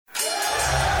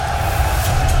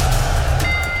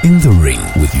In the Ring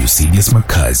with Eusebius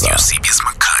Makaisa.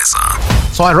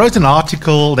 So I wrote an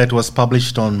article that was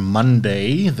published on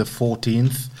Monday, the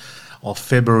 14th of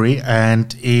February,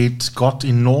 and it got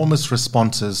enormous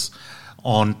responses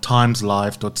on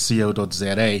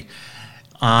timeslive.co.za.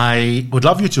 I would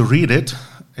love you to read it.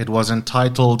 It was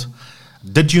entitled,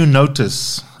 "Did you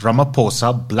notice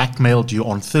Ramaphosa blackmailed you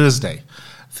on Thursday?"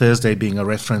 Thursday being a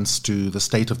reference to the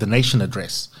State of the Nation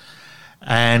address.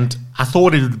 And I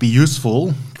thought it would be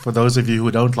useful for those of you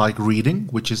who don't like reading,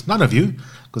 which is none of you,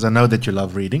 because I know that you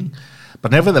love reading,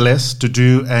 but nevertheless to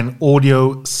do an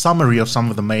audio summary of some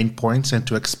of the main points and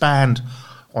to expand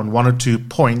on one or two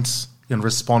points in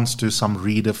response to some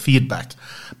reader feedback.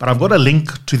 But I've got a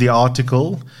link to the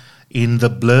article in the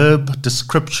blurb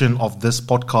description of this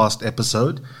podcast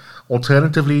episode.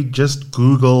 Alternatively, just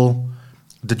Google,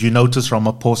 "Did you notice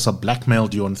Ramaphosa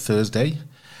blackmailed you on Thursday?"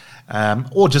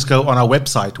 Or just go on our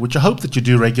website, which I hope that you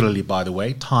do regularly, by the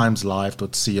way,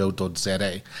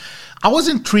 timeslive.co.za. I was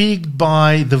intrigued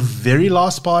by the very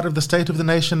last part of the State of the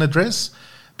Nation address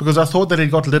because I thought that it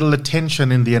got little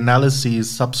attention in the analyses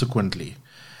subsequently.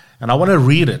 And I want to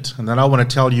read it, and then I want to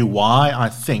tell you why I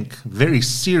think, very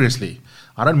seriously,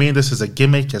 I don't mean this as a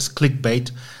gimmick, as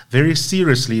clickbait, very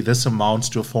seriously, this amounts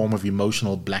to a form of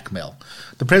emotional blackmail.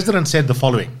 The president said the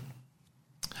following: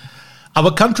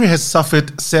 "Our country has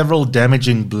suffered several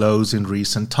damaging blows in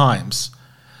recent times.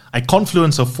 A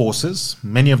confluence of forces,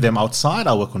 many of them outside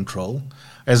our control,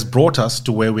 has brought us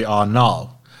to where we are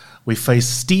now. We face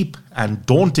steep and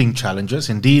daunting challenges.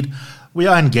 Indeed, we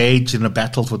are engaged in a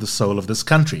battle for the soul of this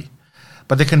country.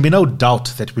 But there can be no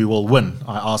doubt that we will win.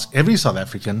 I ask every South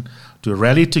African to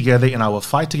rally together in our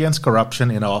fight against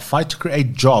corruption, in our fight to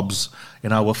create jobs,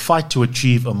 in our fight to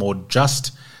achieve a more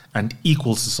just and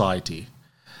equal society.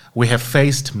 We have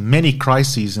faced many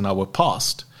crises in our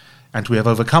past, and we have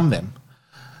overcome them.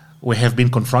 We have been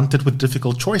confronted with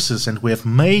difficult choices, and we have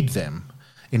made them.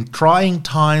 In trying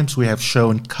times, we have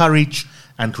shown courage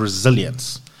and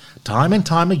resilience. Time and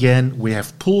time again, we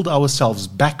have pulled ourselves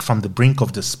back from the brink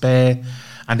of despair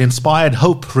and inspired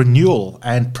hope, renewal,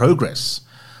 and progress.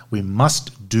 We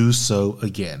must do so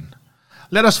again.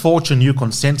 Let us forge a new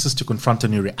consensus to confront a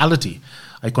new reality,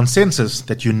 a consensus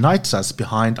that unites us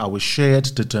behind our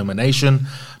shared determination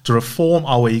to reform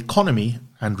our economy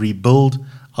and rebuild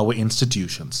our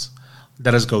institutions.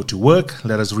 Let us go to work,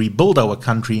 let us rebuild our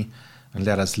country, and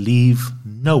let us leave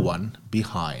no one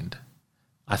behind."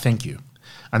 I thank you.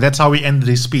 And that's how we ended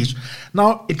his speech.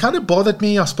 Now, it kind of bothered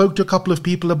me. I spoke to a couple of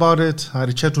people about it. I had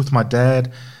a chat with my dad.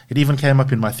 It even came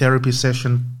up in my therapy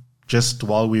session just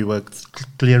while we were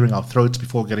clearing our throats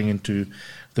before getting into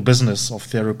the business of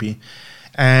therapy.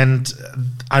 And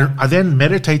I then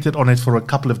meditated on it for a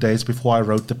couple of days before I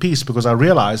wrote the piece because I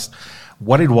realized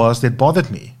what it was that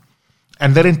bothered me.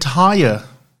 And that entire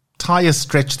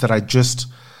stretch that I just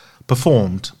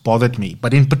performed bothered me.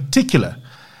 But in particular,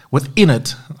 within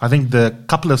it, I think the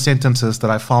couple of sentences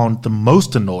that I found the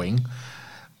most annoying,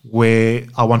 where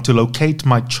I want to locate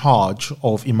my charge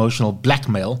of emotional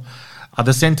blackmail, are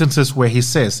the sentences where he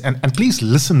says, and please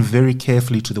listen very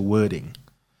carefully to the wording.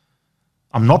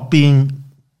 I'm not being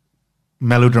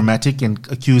melodramatic in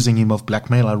accusing him of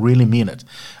blackmail. I really mean it.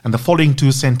 And the following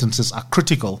two sentences are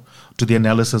critical to the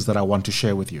analysis that I want to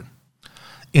share with you.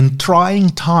 "In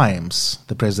trying times,"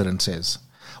 the president says,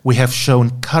 "we have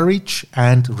shown courage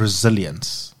and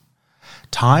resilience.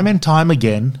 Time and time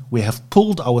again, we have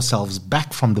pulled ourselves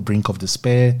back from the brink of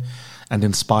despair and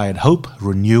inspired hope,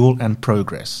 renewal, and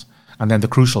progress." And then the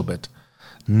crucial bit,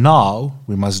 "Now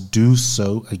we must do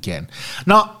so again."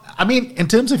 Now, I mean, in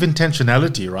terms of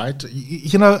intentionality, right?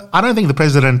 You know, I don't think the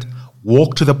president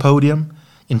walked to the podium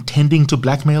intending to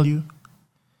blackmail you.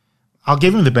 I'll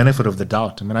give him the benefit of the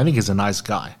doubt. I mean, I think he's a nice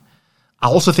guy. I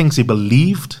also think he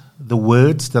believed the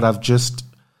words that I've just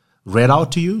read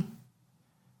out to you.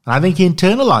 And I think he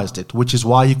internalized it, which is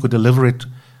why he could deliver it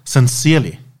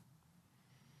sincerely.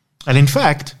 And in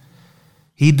fact,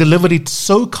 he delivered it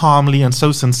so calmly and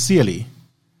so sincerely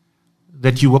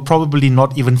that you were probably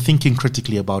not even thinking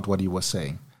critically about what he was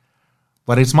saying.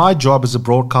 But it's my job as a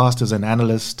broadcaster, as an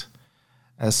analyst,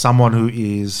 as someone who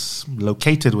is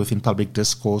located within public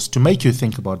discourse, to make you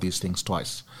think about these things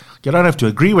twice. You don't have to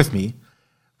agree with me,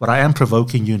 but I am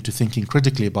provoking you into thinking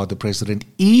critically about the president,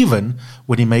 even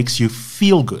when he makes you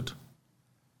feel good.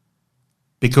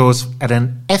 Because at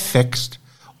an affect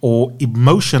or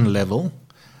emotion level,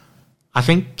 I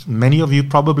think many of you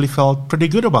probably felt pretty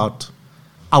good about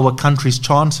our country's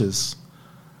chances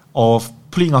of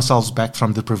pulling ourselves back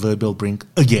from the proverbial brink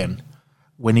again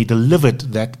when he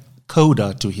delivered that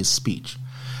coda to his speech.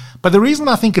 But the reason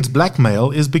I think it's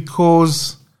blackmail is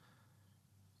because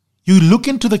You look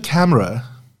into the camera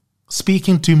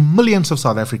speaking to millions of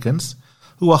South Africans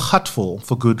who are hurtful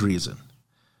for good reason.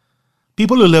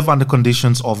 People who live under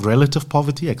conditions of relative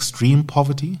poverty, extreme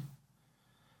poverty,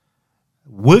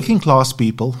 working class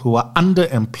people who are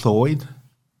underemployed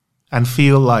and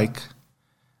feel like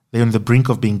they're on the brink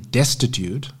of being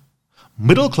destitute,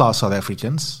 middle class South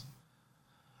Africans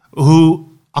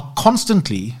who are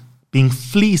constantly being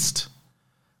fleeced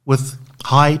with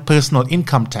high personal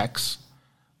income tax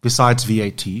besides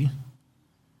VAT,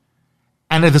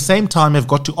 and at the same time have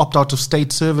got to opt out of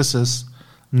state services,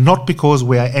 not because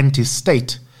we are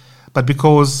anti-state, but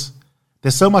because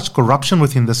there's so much corruption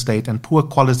within the state and poor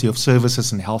quality of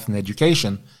services in health and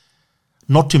education,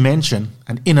 not to mention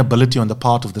an inability on the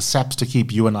part of the SAPs to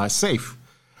keep you and I safe,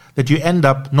 that you end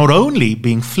up not only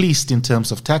being fleeced in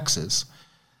terms of taxes,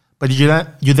 but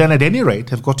you then at any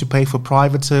rate have got to pay for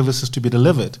private services to be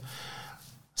delivered.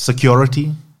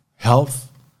 Security, health,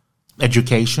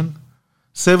 education,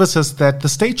 services that the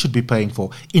state should be paying for.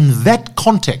 In that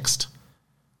context,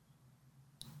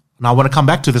 now I want to come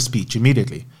back to the speech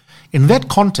immediately. In that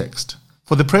context,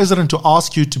 for the president to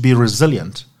ask you to be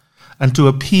resilient and to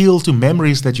appeal to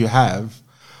memories that you have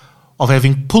of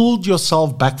having pulled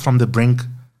yourself back from the brink,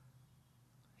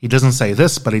 he doesn't say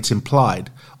this, but it's implied,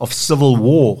 of civil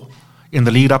war in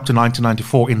the lead up to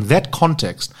 1994, in that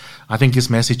context, I think his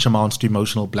message amounts to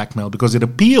emotional blackmail because it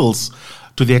appeals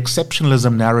to the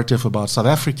exceptionalism narrative about South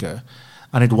Africa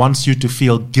and it wants you to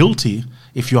feel guilty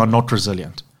if you are not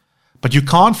resilient. But you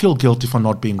can't feel guilty for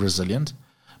not being resilient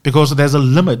because there's a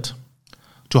limit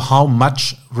to how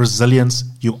much resilience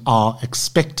you are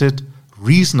expected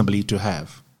reasonably to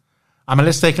have. I mean,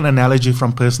 let's take an analogy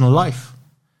from personal life.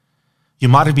 You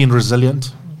might have been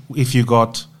resilient if you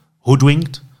got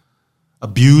hoodwinked,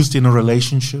 abused in a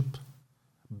relationship,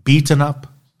 beaten up.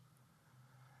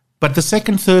 But the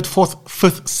second, third, fourth,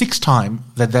 fifth, sixth time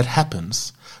that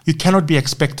happens, you cannot be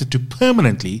expected to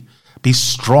permanently be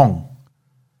strong.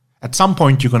 At some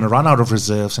point, you're going to run out of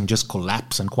reserves and just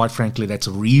collapse, and quite frankly, that's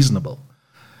reasonable.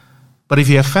 But if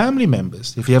you have family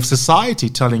members, if you have society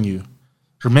telling you,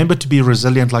 remember to be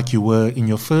resilient like you were in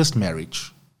your first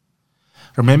marriage,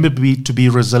 remember to be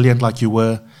resilient like you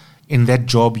were in that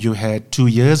job you had 2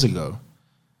 years ago,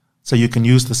 so you can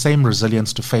use the same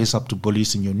resilience to face up to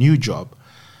bullies in your new job,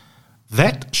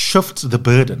 that shifts the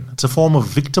burden. It's a form of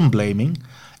victim blaming,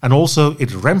 and also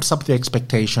it ramps up the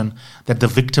expectation that the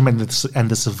victim and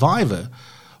the survivor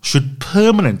should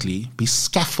permanently be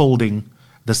scaffolding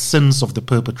the sins of the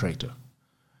perpetrator.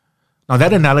 Now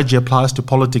that analogy applies to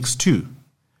politics too.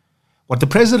 What the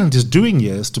president is doing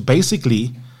here is to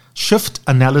basically shift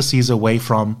analyses away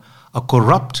from a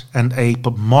corrupt and a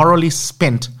morally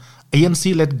spent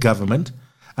ANC-led government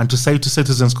and to say to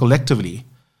citizens collectively,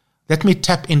 let me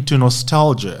tap into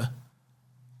nostalgia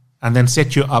and then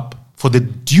set you up for the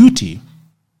duty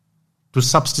to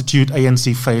substitute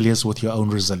ANC failures with your own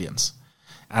resilience.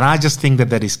 And I just think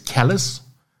that is callous.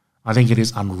 I think it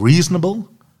is unreasonable.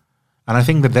 And I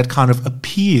think that kind of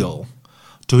appeal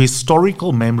to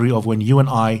historical memory of when you and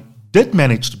I did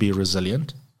manage to be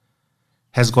resilient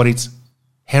has got its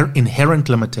inherent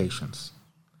limitations.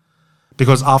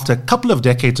 Because after a couple of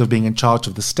decades of being in charge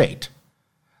of the state,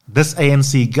 this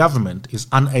ANC government is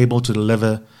unable to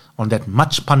deliver on that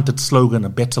much punted slogan, a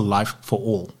better life for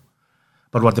all.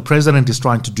 But what the president is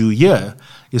trying to do here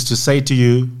is to say to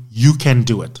you, you can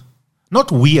do it.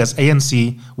 Not we as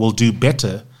ANC will do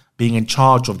better being in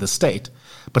charge of the state,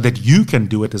 but that you can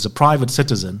do it as a private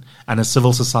citizen and a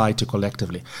civil society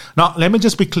collectively. Now, let me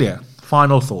just be clear.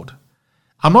 Final thought.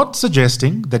 I'm not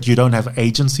suggesting that you don't have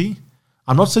agency.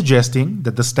 I'm not suggesting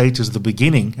that the state is the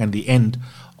beginning and the end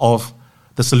of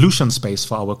the solution space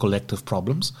for our collective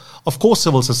problems. Of course,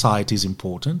 civil society is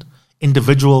important.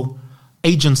 Individual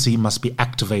agency must be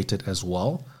activated as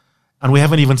well. And we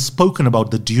haven't even spoken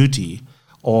about the duty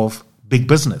of big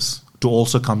business to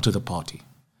also come to the party.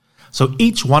 So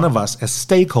each one of us as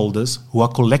stakeholders who are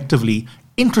collectively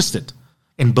interested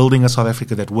in building a South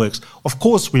Africa that works, of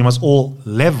course, we must all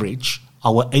leverage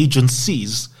our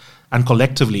agencies and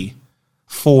collectively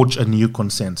forge a new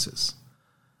consensus.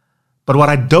 But what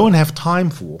I don't have time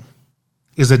for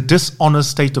is a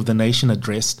dishonest State of the Nation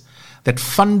address that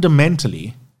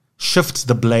fundamentally shifts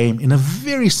the blame in a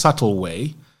very subtle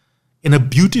way, in a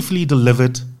beautifully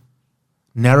delivered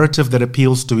narrative that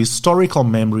appeals to historical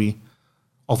memory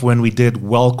of when we did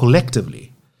well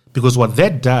collectively. Because what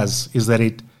that does is that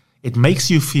it makes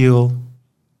you feel,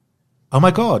 oh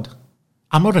my God,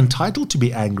 I'm not entitled to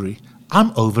be angry.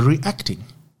 I'm overreacting.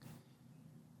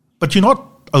 But you're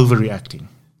not overreacting.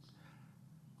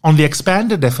 On the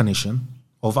expanded definition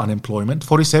of unemployment,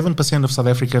 47% of South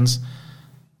Africans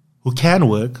who can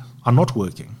work are not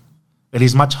working. It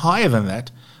is much higher than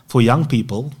that for young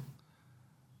people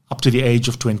up to the age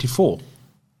of 24.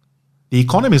 The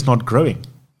economy is not growing.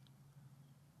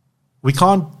 We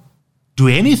can't do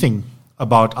anything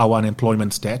about our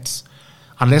unemployment stats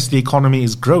unless the economy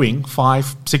is growing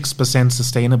 5-6%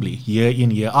 sustainably year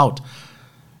in, year out.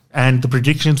 And the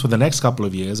predictions for the next couple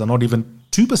of years are not even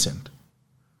 2%.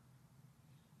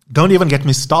 Don't even get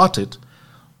me started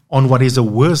on what is a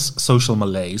worse social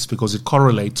malaise, because it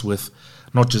correlates with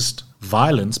not just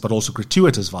violence, but also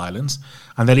gratuitous violence,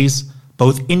 and that is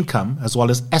both income as well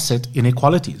as asset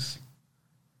inequalities.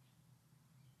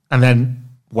 And then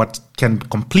what can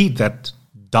complete that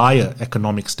dire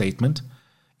economic statement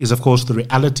is, of course, the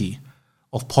reality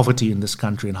of poverty in this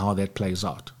country and how that plays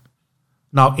out.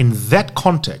 Now, in that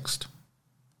context,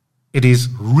 it is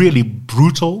really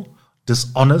brutal,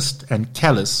 dishonest, and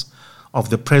callous of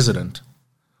the president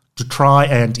to try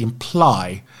and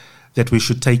imply that we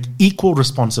should take equal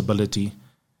responsibility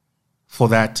for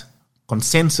that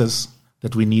consensus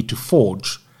that we need to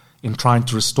forge in trying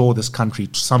to restore this country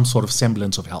to some sort of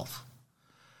semblance of health.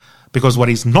 Because what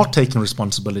he's not taking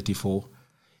responsibility for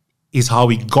is how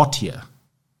we got here.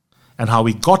 And how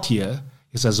we got here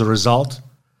is as a result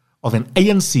of an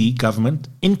ANC government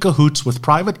in cahoots with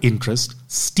private interest,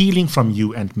 stealing from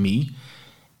you and me,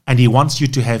 and he wants you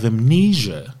to have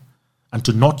amnesia and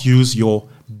to not use your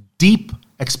deep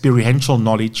experiential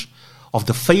knowledge of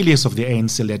the failures of the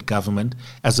ANC-led government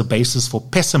as a basis for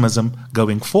pessimism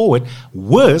going forward.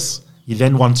 Worse, he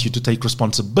then wants you to take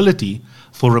responsibility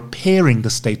for repairing the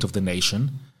state of the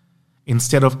nation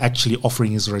instead of actually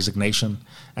offering his resignation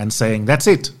and saying, that's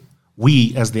it.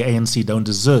 We, as the ANC, don't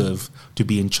deserve to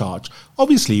be in charge.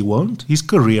 Obviously, he won't. He's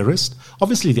careerist.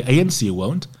 Obviously, the ANC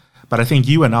won't. But I think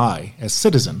you and I, as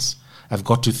citizens, have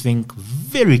got to think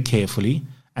very carefully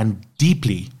and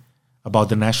deeply about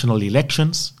the national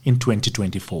elections in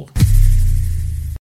 2024.